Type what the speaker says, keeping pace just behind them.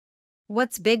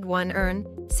What's BigONE Earn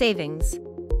Savings?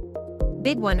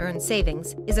 BigONE Earn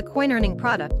Savings is a coin-earning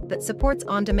product that supports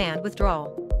on-demand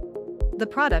withdrawal. The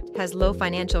product has low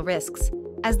financial risks,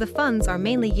 as the funds are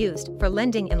mainly used for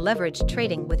lending and leveraged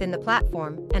trading within the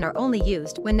platform and are only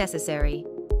used when necessary.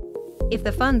 If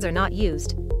the funds are not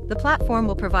used, the platform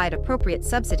will provide appropriate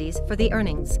subsidies for the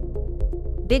earnings.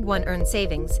 BigONE Earn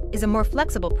Savings is a more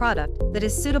flexible product that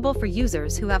is suitable for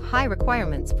users who have high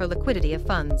requirements for liquidity of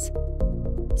funds.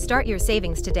 Start your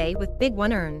savings today with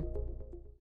BigONE Earn.